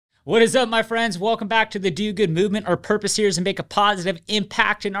What is up, my friends? Welcome back to the Do Good Movement. Our purpose here is to make a positive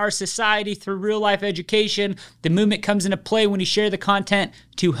impact in our society through real life education. The movement comes into play when you share the content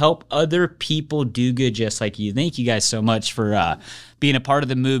to help other people do good just like you. Thank you guys so much for being a part of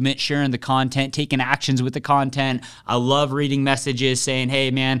the movement, sharing the content, taking actions with the content. I love reading messages saying,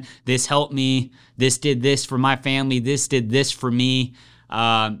 hey man, this helped me. This did this for my family. This did this for me.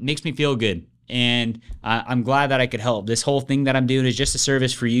 Makes me feel good. And I'm glad that I could help. This whole thing that I'm doing is just a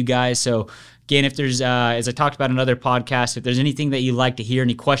service for you guys. So again, if there's, as I talked about in other podcasts, if there's anything that you'd like to hear,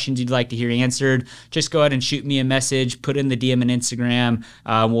 any questions you'd like to hear answered, just go ahead and shoot me a message, put in the DM and Instagram,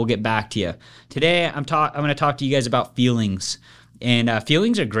 and we'll get back to you. Today, I'm going to talk to you guys about feelings. And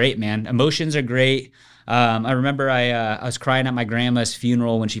feelings are great, man. Emotions are great. I remember I was crying at my grandma's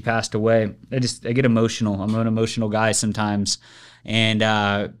funeral when she passed away. I get emotional. I'm an emotional guy sometimes. And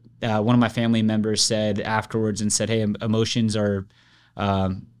one of my family members said afterwards and said, hey, emotions are,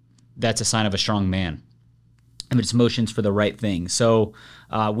 that's a sign of a strong man. I mean, it's emotions for the right thing. So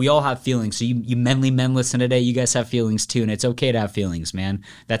we all have feelings. So you manly men listen today, you guys have feelings too. And it's okay to have feelings, man.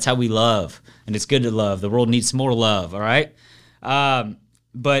 That's how we love. And it's good to love. The world needs more love, all right?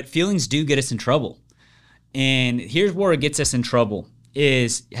 But feelings do get us in trouble. And here's where it gets us in trouble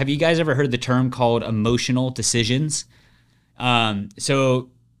is, have you guys ever heard the term called emotional decisions? You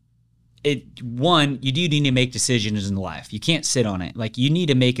do need to make decisions in life. You can't sit on it. Like, you need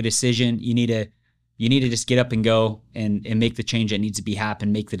to make a decision. You need to just get up and go and make the change that needs to be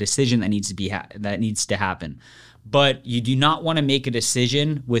happen, make the decision that needs to happen. But you do not want to make a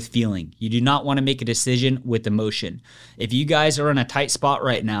decision with feeling. You do not want to make a decision with emotion. If you guys are in a tight spot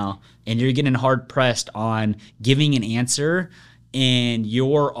right now and you're getting hard pressed on giving an answer and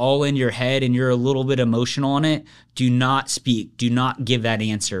you're all in your head and you're a little bit emotional on it, do not speak. Do not give that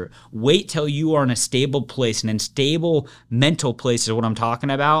answer. Wait till you are in a stable place, and in stable mental place is what I'm talking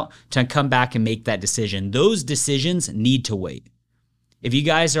about, to come back and make that decision. Those decisions need to wait. If you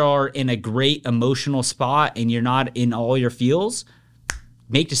guys are in a great emotional spot and you're not in all your feels,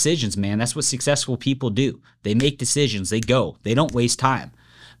 make decisions, man. That's what successful people do. They make decisions. They go. They don't waste time.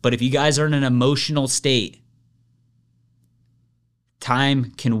 But if you guys are in an emotional state,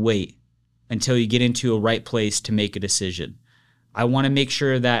 time can wait until you get into a right place to make a decision. I want to make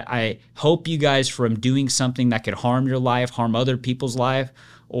sure that I help you guys from doing something that could harm your life, harm other people's life,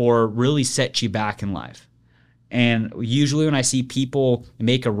 or really set you back in life. And usually when I see people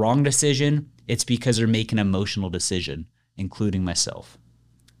make a wrong decision, it's because they're making an emotional decision, including myself.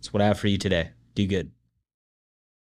 That's what I have for you today. Do good.